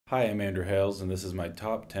Hi, I'm Andrew Hales, and this is my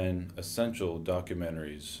top 10 essential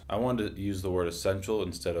documentaries. I wanted to use the word essential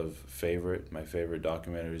instead of favorite, my favorite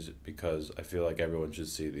documentaries, because I feel like everyone should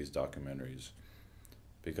see these documentaries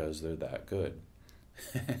because they're that good.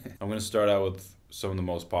 I'm going to start out with some of the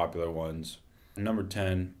most popular ones. Number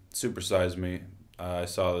 10, Super Size Me. I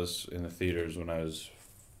saw this in the theaters when I was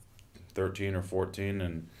 13 or 14,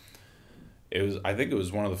 and I think it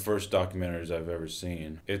was one of the first documentaries I've ever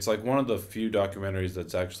seen. It's like one of the few documentaries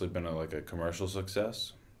that's actually been like a commercial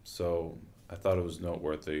success. So I thought it was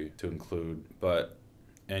noteworthy to include.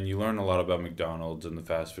 And you learn a lot about McDonald's and the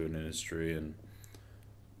fast food industry, and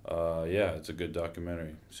yeah, it's a good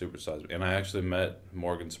documentary. Super Size Me. And I actually met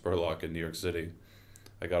Morgan Spurlock in New York City.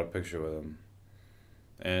 I got a picture with him.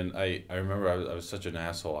 And I remember I was such an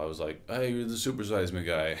asshole. I was like, hey, you're the Super Size Me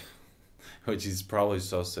guy. Which he's probably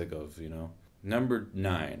so sick of, you know. Number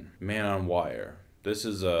 9, Man on Wire. This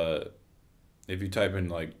is if you type in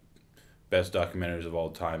like best documentaries of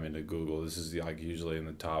all time into Google, this is like usually in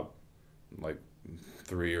the top like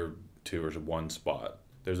 3 or 2 or 1 spot.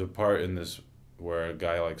 There's a part in this where a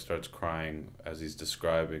guy like starts crying as he's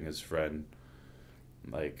describing his friend,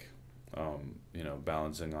 like,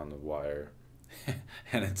 balancing on the wire,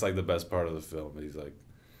 and it's like the best part of the film. He's like,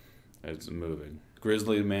 it's moving.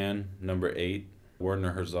 Grizzly Man, number 8.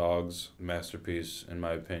 Werner Herzog's masterpiece, in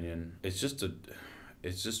my opinion. It's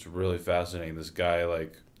just really fascinating. This guy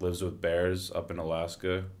like lives with bears up in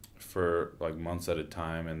Alaska for like months at a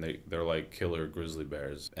time, and they're like killer grizzly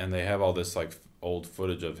bears, and they have all this like old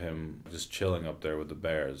footage of him just chilling up there with the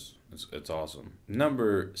bears. It's awesome.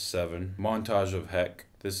 Number 7, Montage of Heck.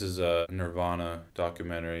 This is a Nirvana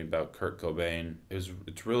documentary about Kurt Cobain. It's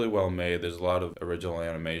really well made. There's a lot of original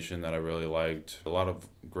animation that I really liked. A lot of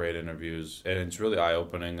great interviews, and it's really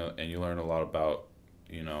eye-opening. And you learn a lot about,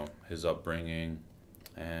 his upbringing,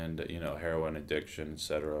 and heroin addiction,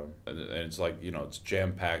 etc. And it's like it's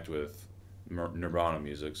jam-packed with Nirvana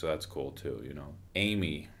music, so that's cool too.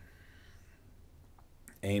 Amy.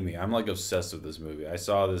 I'm like obsessed with this movie. I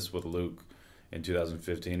saw this with Luke in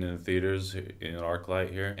 2015 in the theaters in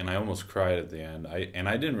ArcLight here, and I almost cried at the end. I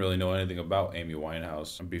didn't really know anything about Amy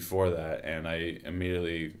Winehouse before that, and I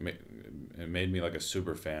immediately it made me like a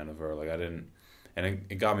super fan of her. Like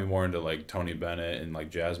it got me more into like Tony Bennett and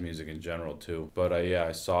like jazz music in general too. But yeah,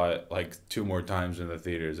 I saw it like 2 more times in the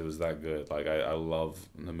theaters. It was that good. Like I love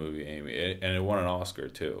the movie Amy, and it won an Oscar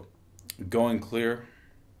too. Going Clear,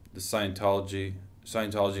 the Scientology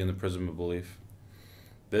and the Prism of Belief.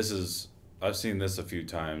 I've seen this a few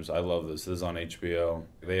times. I love this. This is on HBO.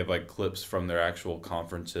 They have like clips from their actual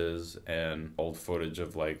conferences and old footage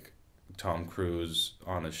of like Tom Cruise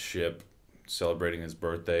on a ship celebrating his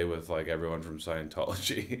birthday with like everyone from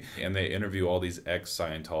Scientology. And they interview all these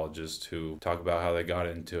ex-Scientologists who talk about how they got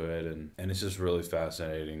into it, and it's just really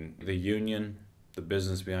fascinating. The Union, the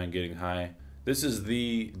business behind getting high. This is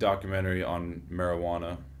the documentary on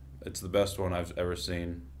marijuana. It's the best one I've ever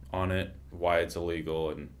seen on it, why it's illegal,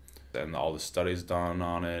 and all the studies done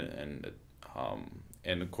on it,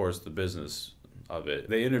 and of course the business of it.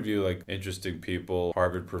 They interview like interesting people,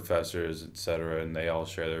 Harvard professors, etc., and they all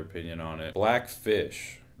share their opinion on it.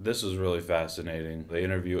 Blackfish. This is really fascinating. They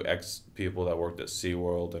interview ex-people that worked at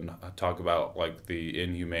SeaWorld and talk about like the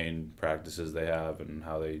inhumane practices they have and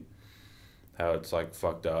how it's like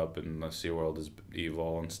fucked up and the SeaWorld is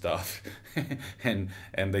evil and stuff. and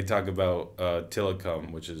they talk about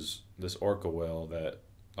Tilikum, which is this orca whale that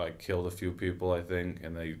like killed a few people, I think,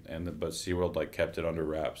 but SeaWorld like kept it under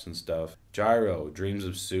wraps and stuff. Gyro, Dreams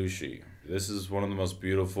of Sushi. This is one of the most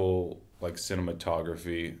beautiful like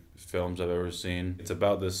cinematography films I've ever seen. It's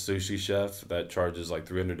about this sushi chef that charges like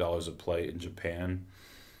 $300 a plate in Japan,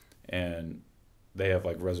 and they have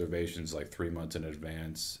like reservations like 3 months in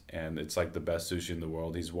advance, and it's like the best sushi in the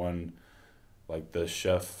world. He's won like the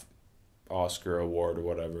chef Oscar award or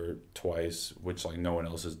whatever twice, which like no one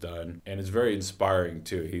else has done, and it's very inspiring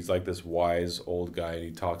too. He's like this wise old guy, and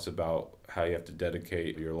he talks about how you have to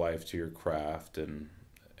dedicate your life to your craft, and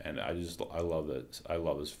I love it. I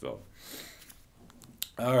love this film.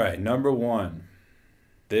 All right, number 1.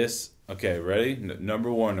 Okay, ready?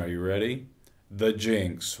 Number 1, are you ready? The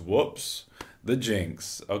Jinx. Whoops. The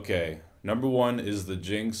Jinx. Okay, number 1 is The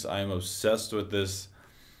Jinx. I am obsessed with this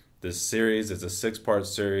series. It's a 6-part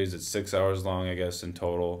series. It's 6 hours long, I guess, in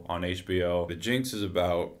total on HBO. The Jinx is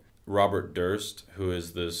about Robert Durst, who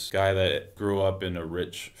is this guy that grew up in a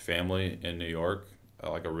rich family in New York,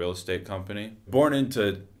 like a real estate company. Born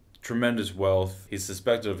into tremendous wealth. He's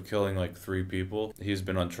suspected of killing like 3 people. He's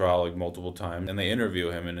been on trial like multiple times, and they interview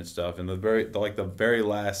him and stuff. And the very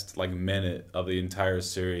last like minute of the entire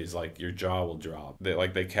series, like your jaw will drop.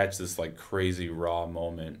 They catch this like crazy raw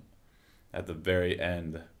moment at the very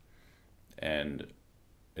end, and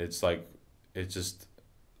it's like it's just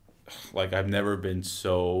like I've never been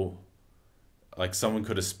so like someone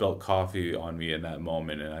could have spilt coffee on me in that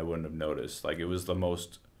moment and I wouldn't have noticed. Like it was the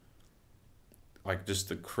most like just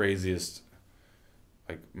the craziest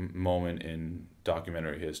like moment in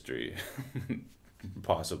documentary history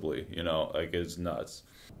possibly, you know, like it's nuts.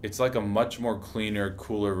 It's like a much more cleaner,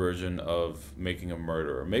 cooler version of Making a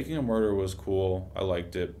Murderer. Making a Murderer was cool, I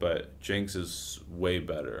liked it, but Jinx is way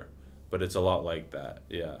better, but it's a lot like that.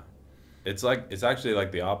 Yeah, it's actually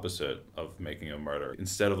like the opposite of Making a Murderer.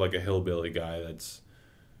 Instead of like a hillbilly guy that's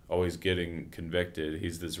always getting convicted,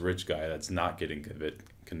 he's this rich guy that's not getting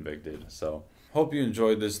convicted. So hope you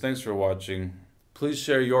enjoyed this. Thanks for watching. Please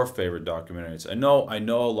share your favorite documentaries. I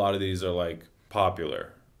know a lot of these are like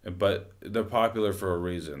popular, but they're popular for a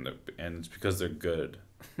reason, and it's because they're good.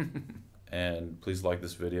 And please like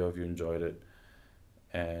this video if you enjoyed it.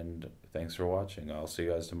 And thanks for watching. I'll see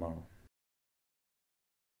you guys tomorrow.